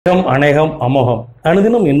அநேகம் அமோகம்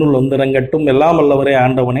அனுதினம் என்னுள் வந்திரங்கட்டும் எல்லாம் வல்லவரே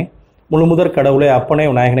ஆண்டவனே முழுமுதற் கடவுளே அப்பனே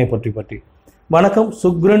விநாயகனை பற்றி வணக்கம்.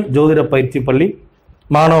 சுக்ரன் ஜோதிட பயிற்சி பள்ளி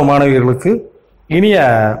மாணவ மாணவியர்களுக்கு இனிய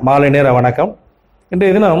மாலை நேர வணக்கம்.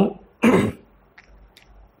 இன்றைய தினம்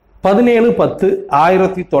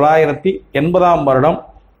 17/10/1980 வருடம்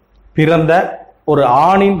பிறந்த ஒரு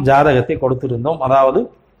ஆணின் ஜாதகத்தை கொடுத்திருந்தோம்.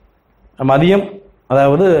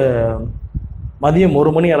 மதியம்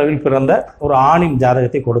 1 மணி அளவில் பிறந்த ஒரு ஆணின்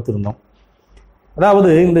ஜாதகத்தை கொடுத்திருந்தோம்.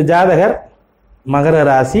 இந்த ஜாதகர் மகர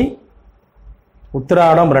ராசி,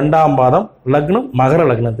 உத்திராடம் 2ஆம் பாதம், லக்னம் மகர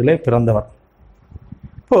லக்னத்திலே பிறந்தவர்.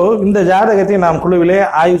 இந்த ஜாதகத்தை நாம் குழுவிலே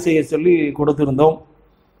ஆய்வு செய்ய சொல்லி கொடுத்திருந்தோம்.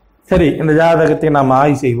 சரி, இந்த ஜாதகத்தை நாம்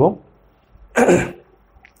ஆய்வு செய்வோம்.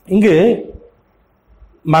 இங்கு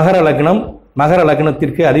மகர லக்னம், மகர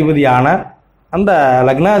லக்னத்திற்கு அதிபதியான அந்த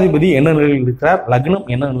லக்னாதிபதி என்ன நிலையில் இருக்கிறார், லக்னம்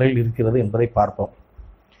என்ன நிலையில் இருக்கிறது என்பதை பார்ப்போம்.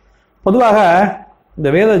 பொதுவாக இந்த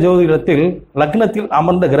வேத ஜோதிடத்தில் லக்னத்தில்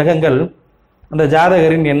அமர்ந்த கிரகங்கள் அந்த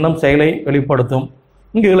ஜாதகரின் எண்ணம் செயலை வெளிப்படுத்தும்.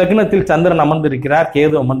 இங்கு லக்னத்தில் சந்திரன் அமர்ந்திருக்கிறார்,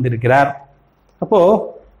 கேது அமர்ந்திருக்கிறார்.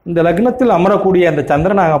 இந்த லக்னத்தில் அமரக்கூடிய அந்த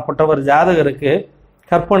சந்திரனாகப்பட்டவர் ஜாதகருக்கு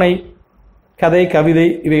கற்பனை, கதை, கவிதை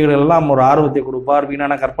இவைகள் எல்லாம் ஒரு ஆர்வத்தை கொடுப்பார்,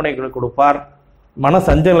 வீணான கற்பனைகளை கொடுப்பார், மன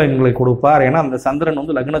சஞ்சலங்களை கொடுப்பார். ஏன்னா அந்த சந்திரன்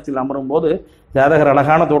லக்னத்தில் அமரும் போது ஜாதகர்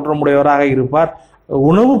அழகான தோற்றமுடையவராக இருப்பார்,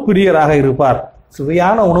 உணவு பிரியராக இருப்பார்,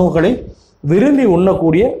 சுவையான உணவுகளை விரும்பி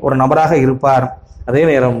உண்ணக்கூடிய ஒரு நபராக இருப்பார். அதே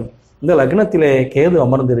நேரம் இந்த லக்னத்திலே கேது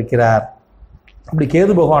அமர்ந்திருக்கிறார். அப்படி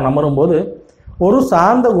கேது பகவான் அமரும் போது ஒரு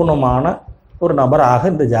சாந்த குணமான ஒரு நபராக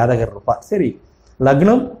இந்த ஜாதகர் இருப்பார். சரி,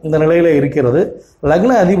 லக்னம் இந்த நிலையில இருக்கிறது.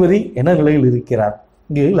 லக்ன அதிபதி என்ன நிலையில் இருக்கிறார்?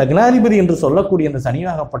 இங்கு லக்னாதிபதி என்று சொல்லக்கூடிய இந்த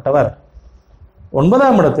சனியாகப்பட்டவர்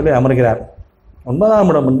 9ஆம் இடத்திலே அமர்கிறார். 9ஆம்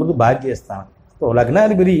இடம் என்பது பாக்கியஸ்தானம்.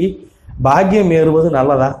 லக்னாதிபதி பாக்கியம் ஏறுவது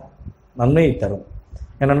நல்லதா? நன்மையை தரும்.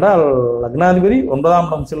 ஏனென்றால் லக்னாதிபதி 9ஆம்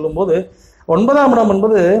இடம் செல்லும் போது 9ஆம் இடம்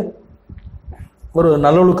என்பது ஒரு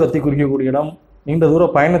நல்லொழுக்கத்தை குறிக்கக்கூடிய இடம், நீண்ட தூர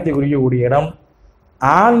பயணத்தை குறிக்கக்கூடிய இடம்,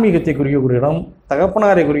 ஆன்மீகத்தை குறிக்கக்கூடிய இடம்,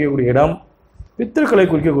 தகப்பனாரை குறிக்கக்கூடிய இடம், பித்திருக்களை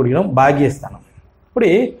குறிக்கக்கூடிய இடம் பாக்கியஸ்தானம். இப்படி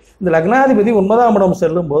இந்த லக்னாதிபதி 9ஆம் இடம்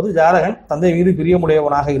செல்லும் போது ஜாதகன் தந்தை மீது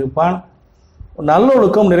பிரியமுடையவனாக இருப்பான்,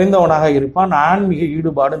 நல்லொழுக்கம் நிறைந்தவனாக இருப்பான், ஆன்மீக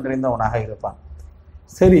ஈடுபாடு நிறைந்தவனாக இருப்பான்.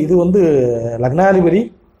 சரி, இது லக்னாதிபதி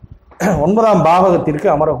 9ஆம் பாவகத்திற்கு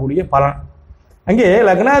அமரக்கூடிய பலன். அங்கே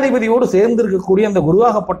லக்னாதிபதியோடு சேர்ந்திருக்கக்கூடிய அந்த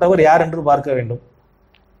குருவாகப்பட்டவர் யார் என்று பார்க்க வேண்டும்.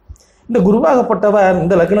 இந்த குருவாகப்பட்டவர்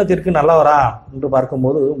இந்த லக்னத்திற்கு நல்லவரா என்று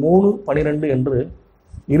பார்க்கும்போது 3, 12 என்று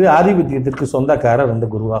இரு ஆதிபத்தியத்திற்கு சொந்தக்காரர் இந்த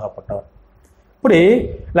குருவாகப்பட்டவர். இப்படி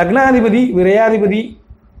லக்னாதிபதி விரையாதிபதி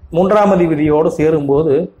 3ஆம் அதிபதியோடு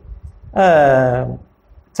சேரும்போது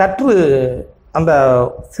சற்று அந்த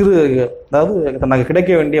சிறு தனக்கு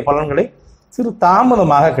கிடைக்க வேண்டிய பலன்களை சிறு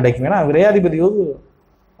தாமதமாக கிடைக்கும். ஏன்னா விரையாதிபதியோடு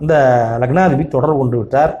அந்த லக்னாதிபதி தொடர்பு கொண்டு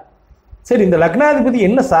விட்டார். சரி, இந்த லக்னாதிபதி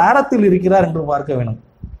என்ன சாரத்தில் இருக்கிறார் என்று பார்க்க வேணும்.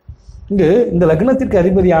 இங்கு இந்த லக்னத்திற்கு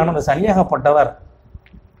அதிபதியான அந்த சனியாகப்பட்டவர்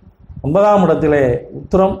 9ஆம் இடத்திலே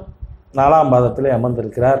உத்திரம் 4ஆம் பாதத்திலே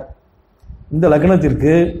அமர்ந்திருக்கிறார். இந்த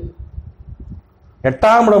லக்னத்திற்கு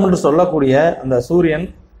 8ஆம் இடம் என்று சொல்லக்கூடிய அந்த சூரியன்,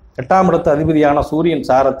 8ஆம் இடத்து அதிபதியான சூரியன்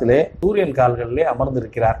சாரத்திலே சூரியன் கால்களிலே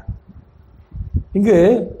அமர்ந்திருக்கிறார். இங்கு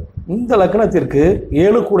இந்த லக்னத்திற்கு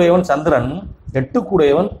 7 கூடையவன் சந்திரன், 8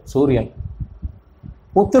 கூடையவன் சூரியன்.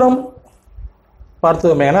 உத்திரம்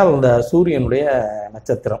பார்த்தோமேனால் அந்த சூரியனுடைய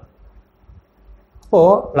நட்சத்திரம்.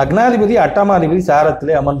 லக்னாதிபதி 8ஆம் அதிபதி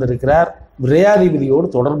சாரத்திலே அமர்ந்திருக்கிறார், விரையாதிபதியோடு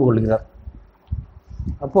தொடர்பு கொள்கிறார்.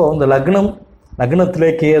 இந்த லக்னத்திலே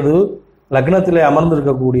கேது, லக்னத்திலே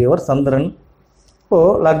அமர்ந்திருக்கக்கூடியவர் சந்திரன்.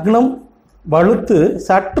 லக்னம் வலுத்து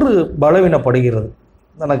சற்று பலவீனப்படுகிறது.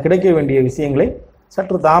 தனக்கு கிடைக்க வேண்டிய விஷயங்களை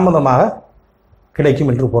சற்று தாமதமாக கிடைக்கும்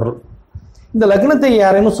என்று பொருள். இந்த லக்னத்தை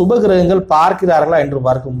யாரேனும் சுப கிரகங்கள் பார்க்கிறார்களா என்று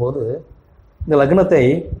பார்க்கும்போது இந்த லக்னத்தை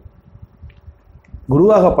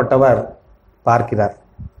குருவாகப்பட்டவர் பார்க்கிறார்.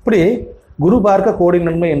 இப்படி குரு பார்க்க கோடி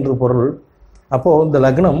நன்மை என்று பொருள். இந்த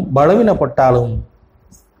லக்னம் பலவீனப்பட்டாலும்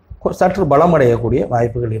சற்று பலமடையக்கூடிய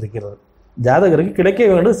வாய்ப்புகள் இருக்கிறது. ஜாதகருக்கு கிடைக்க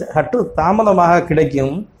வேண்டும், சற்று தாமதமாக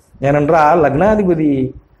கிடைக்கும். ஏனென்றால் லக்னாதிபதி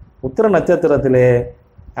உத்திர நட்சத்திரத்திலே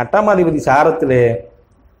 8ஆம் அதிபதி சாரத்திலே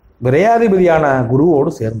விரையாதிபதியான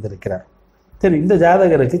குருவோடு சேர்ந்திருக்கிறார். சரி, இந்த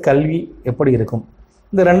ஜாதகருக்கு கல்வி எப்படி இருக்கும்?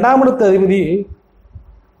 இந்த 2ஆம் இடத்து அதிபதி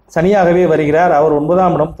சனியாகவே வருகிறார். அவர்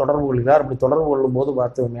 9ஆம் இடம் தொடர்பு கொள்கிறார். அப்படி தொடர்பு கொள்ளும் போது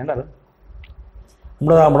பார்த்தோம்னா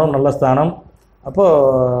 9ஆம் இடம் நல்ல ஸ்தானம்.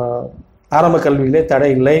 ஆரம்ப கல்வியிலே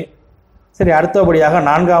தடை இல்லை. சரி, அடுத்தபடியாக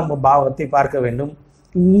 4ஆம் பாவத்தை பார்க்க வேண்டும்.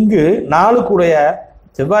 இங்கு 4 கூடைய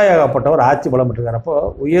செவ்வாயாகப்பட்டவர் ஆட்சி பலம்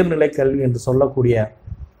பெற்றிருக்கார். உயர்நிலை கல்வி என்று சொல்லக்கூடிய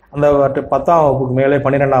அந்த 10ஆம் வகுப்புக்கு மேலே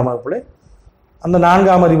 12ஆம் வகுப்புல அந்த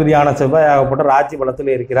 4ஆம் அதிபதியான செவ்வாயாகப்பட்டவர் ஆட்சி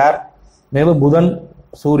பலத்தில் இருக்கிறார். மேலும் புதன்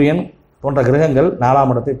சூரியன் போன்ற கிரகங்கள்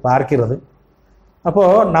 4ஆம் இடத்தை பார்க்கிறது.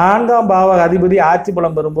 அப்போது 4ஆம் பாவக அதிபதி ஆட்சி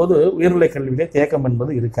பலம் பெறும்போது உயர்நிலை கல்வியிலே தேக்கம்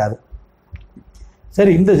என்பது இருக்காது.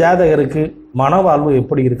 சரி, இந்த ஜாதகருக்கு மனவாழ்வு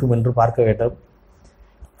எப்படி இருக்கும் என்று பார்க்க வேண்டும்.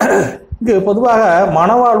 இங்கு பொதுவாக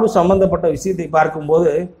மனவாழ்வு சம்பந்தப்பட்ட விஷயத்தை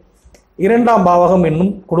பார்க்கும்போது 2ஆம் பாவகம்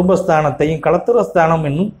என்னும் குடும்பஸ்தானத்தையும் களத்திரஸ்தானம்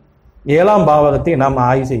என்னும் 7ஆம் பாவகத்தை நாம்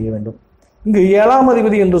ஆய்வு செய்ய வேண்டும். இங்கு 7ஆம்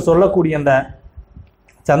அதிபதி என்று சொல்லக்கூடிய அந்த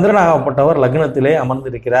சந்திரனாகப்பட்டவர் லக்னத்திலே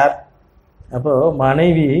அமர்ந்திருக்கிறார். அப்போ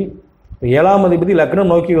மனைவி 7ஆம் அதிபதி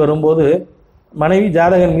லக்னம் நோக்கி வரும்போது மனைவி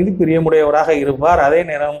ஜாதகன் மீது பிரியமுடையவராக இருப்பார். அதே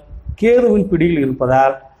நேரம் கேதுவின் பிடியில்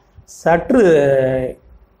இருப்பதால் சற்று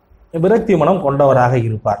விரக்தி மனம் கொண்டவராக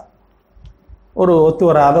இருப்பார். ஒரு ஒத்து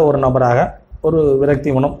வராத ஒரு நபராக, ஒரு விரக்தி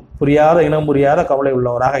மனம் புரியாத, இனம் புரியாத கவலை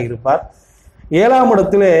உள்ளவராக இருப்பார். 7ஆம்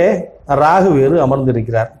இடத்திலே ராகு வேறு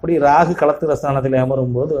அமர்ந்திருக்கிறார். இப்படி ராகு களத்திர ஸ்தானத்தில்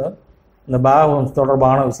அமரும்போது இந்த பாவம்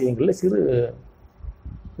தொடர்பான விஷயங்களில் சிறு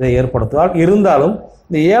இதை ஏற்படுத்துவார். இருந்தாலும்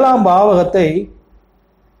இந்த 7ஆம் பாவகத்தை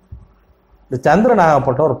இந்த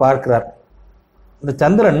சந்திரனாகப்பட்டவர் பார்க்கிறார். இந்த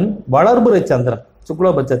சந்திரன் வளர்பிறை சந்திரன்,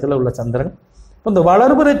 சுக்லபட்சத்தில் உள்ள சந்திரன். இப்போ இந்த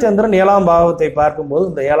வளர்பிறை சந்திரன் 7ஆம் பாவகத்தை பார்க்கும்போது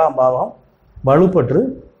இந்த 7ஆம் பாவகம் வலுப்பற்று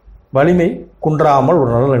வலிமை குன்றாமல் ஒரு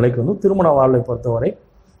நல்ல நிலைக்கு வந்து திருமண வாழ்வை பொறுத்தவரை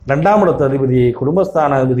 2ஆம் இடத்து அதிபதி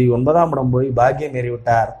குடும்பஸ்தான அதிபதி 9ஆம் இடம் போய் பாக்கியம்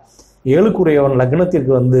ஏறிவிட்டார். 7க்குரியவன்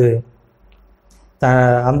லக்னத்திற்கு வந்து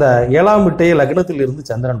அந்த 7ஆம் வீட்டையே லக்னத்தில் இருந்து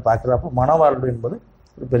சந்திரன் பார்க்கிறப்போ மனவாழ்வு என்பது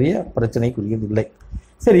ஒரு பெரிய பிரச்சனைக்குரியதில்லை.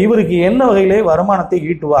 சரி, இவருக்கு என்ன வகையிலே வருமானத்தை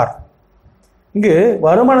ஈட்டுவார்? இங்கு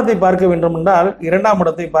வருமானத்தை பார்க்க வேண்டும் என்றால் 2ஆம்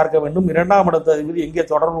இடத்தை பார்க்க வேண்டும். 2ஆம் இடத்து அதிபதி எங்கே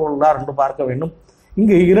தொடர்பு கொள்கிறார் என்று பார்க்க வேண்டும்.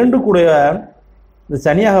 இங்கு 2 கூடிய இந்த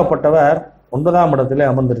சனியாகப்பட்டவர் 9ஆம் இடத்திலே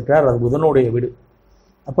அமர்ந்திருக்கிறார். அது புதனுடைய வீடு.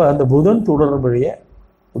 அப்போ அந்த புதன் தொடர்புடைய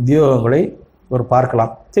உத்தியோகங்களை இவர்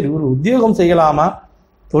பார்க்கலாம். சரி, இவர் உத்தியோகம் செய்யலாமா,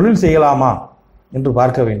 தொழில் செய்யலாமா என்று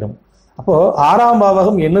பார்க்க வேண்டும். அப்போது 6ஆம்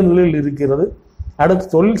பாவகம் என்ன நிலையில் இருக்கிறது, அடுத்து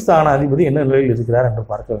தொழில் ஸ்தான அதிபதி என்ன நிலையில் இருக்கிறார் என்று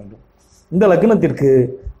பார்க்க வேண்டும். இந்த லக்னத்திற்கு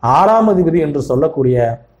 6ஆம் அதிபதி என்று சொல்லக்கூடிய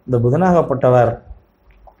இந்த புதனாகப்பட்டவர்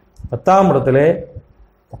 10ஆம் இடத்திலே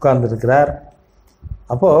உட்கார்ந்திருக்கிறார்.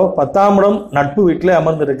 அப்போது 10ஆம் இடம் நட்பு வீட்டிலே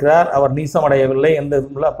அமர்ந்திருக்கிறார். அவர் நீசம் அடையவில்லை, எந்த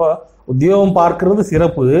இதுவும் இல்லை. அப்போ உத்தியோகம் பார்க்கிறது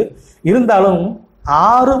சிறப்பு. இருந்தாலும்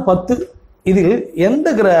 6, 10 இதில் எந்த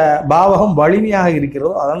பாவகம் வலிமையாக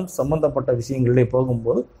இருக்கிறதோ அதன் சம்பந்தப்பட்ட விஷயங்களிலே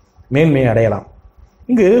போகும்போது மேன்மையை அடையலாம்.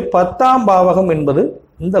 இங்கு 10ஆம் பாவகம் என்பது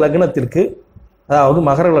இந்த லக்னத்திற்கு, அதாவது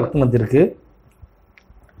மகர லக்னத்திற்கு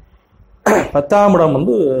 10ஆம் இடம்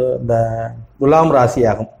வந்து இந்த துலாம்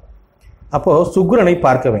ராசியாகும். அப்போது சுக்கிரனை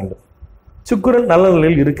பார்க்க வேண்டும். சுக்கிரன் நல்ல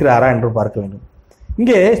நிலையில் இருக்கிறாரா என்று பார்க்க வேண்டும்.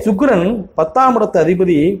 இங்கே சுக்கிரன் 10ஆம் இடத்து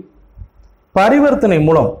அதிபதி பரிவர்த்தனை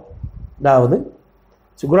மூலம், அதாவது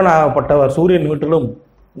சுக்கிரன் ஆகப்பட்டவர் சூரியன் வீட்டிலும்,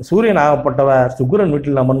 சூரியன் ஆகப்பட்டவர் சுக்கிரன்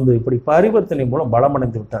வீட்டில் அமர்ந்து இப்படி பரிவர்த்தனை மூலம்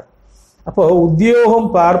பலமடைந்து விட்டார். அப்போது உத்தியோகம்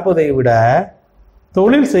பார்ப்பதை விட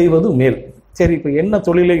தொழில் செய்வது மேல். சரி, இப்போ என்ன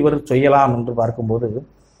தொழிலை இவர் செய்யலாம் என்று பார்க்கும்போது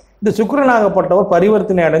இந்த சுக்கிரனாகப்பட்டவர்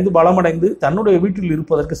பரிவர்த்தனை அடைந்து பலமடைந்து தன்னுடைய வீட்டில்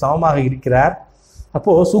இருப்பதற்கு சமமாக இருக்கிறார்.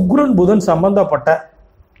 அப்போது சுக்கிரன் புதன் சம்பந்தப்பட்ட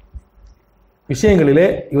விஷயங்களிலே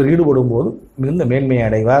இவர் ஈடுபடும் போது மிகுந்த மேன்மையை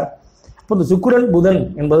அடைவார். அப்போ இந்த சுக்கிரன் புதன்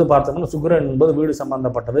என்பது பார்த்தோம்னா சுக்கிரன் என்பது வீடு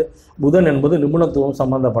சம்பந்தப்பட்டது, புதன் என்பது நிபுணத்துவம்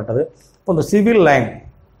சம்பந்தப்பட்டது. இப்போ இந்த சிவில் லைன்,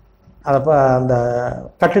 அதப்போ அந்த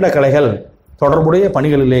கட்டிடக்கலைகள் தொடர்புடைய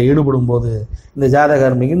பணிகளிலே ஈடுபடும் போது இந்த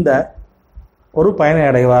ஜாதகர் மிகுந்த ஒரு பயனை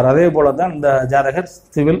அடைவார். அதே போல தான் இந்த ஜாதகர்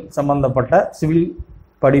சிவில் சம்பந்தப்பட்ட சிவில்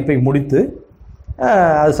படிப்பை முடித்து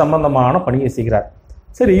அது சம்பந்தமான பணியை செய்கிறார்.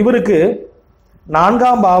 சரி, இவருக்கு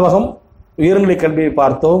 4ஆம் பாவகம் உயர்நிலை கல்வியை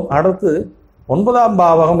பார்த்தோம். அடுத்து 9ஆம்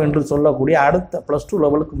பாவகம் என்று சொல்லக்கூடிய அடுத்த +2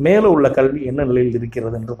 லெவலுக்கு மேலே உள்ள கல்வி என்ன நிலையில்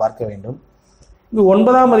இருக்கிறது என்று பார்க்க வேண்டும். இங்கு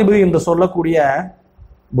 9ஆம் அதிபதி என்று சொல்லக்கூடிய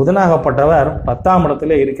புதனாகப்பட்டவர் 10ஆம்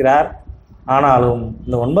இடத்திலே இருக்கிறார். ஆனாலும்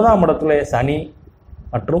இந்த 9ஆம் இடத்திலே சனி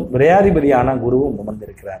மற்றும் விரையாதிபதியான குருவும்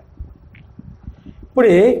அமர்ந்திருக்கிறார்.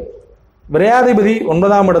 இப்படி விரையாதிபதி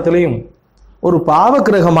 9ஆம் இடத்திலையும் ஒரு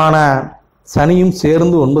பாவக்கிரகமான சனியும்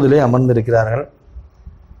சேர்ந்து 9லே அமர்ந்திருக்கிறார்கள்.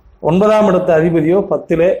 9ஆம் இடத்து அதிபதியோ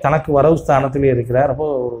 10லே தனக்கு வரவு ஸ்தானத்திலே இருக்கிறார். அப்போ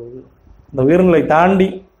இந்த உயர்நிலை தாண்டி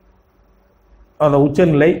அந்த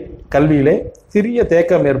உச்சநிலை கல்வியிலே சிறிய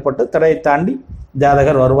தேக்கம் ஏற்பட்டு தடையை தாண்டி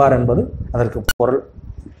ஜாதகர் வருவார் என்பது அதற்கு பொருள்.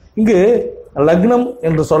 இங்கு லக்னம்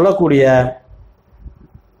என்று சொல்லக்கூடிய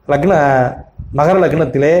மகர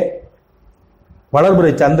லக்னத்திலே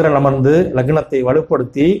வளர்பிறை சந்திரன் அமர்ந்து லக்னத்தை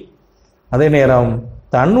வலுப்படுத்தி அதே நேரம்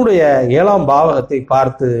தன்னுடைய 7ஆம் பாவகத்தை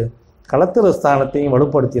பார்த்து களத்திர ஸ்தானத்தையும்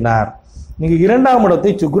வலுப்படுத்தினார். இங்கு 2ஆம்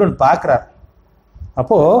இடத்தை சுக்கிரன் பார்க்கிறார்.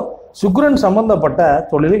 அப்போ சுக்கிரன் சம்பந்தப்பட்ட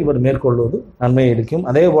தொழிலை இவர் மேற்கொள்வது நன்மை இருக்கும்.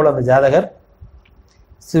 அதே போல அந்த ஜாதகர்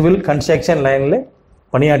சிவில் கன்ஸ்ட்ரக்ஷன் லைனில்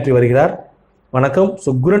பணியாற்றி வருகிறார். வணக்கம்.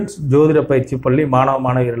 சுக்ரன் ஜோதிட பயிற்சி பள்ளி மாணவ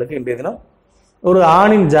மாணவியர்களுக்கு இன்றைய தினம் ஒரு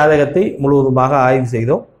ஆணின் ஜாதகத்தை முழுவதுமாக ஆய்வு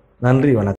செய்தோம். நன்றி, வணக்கம்.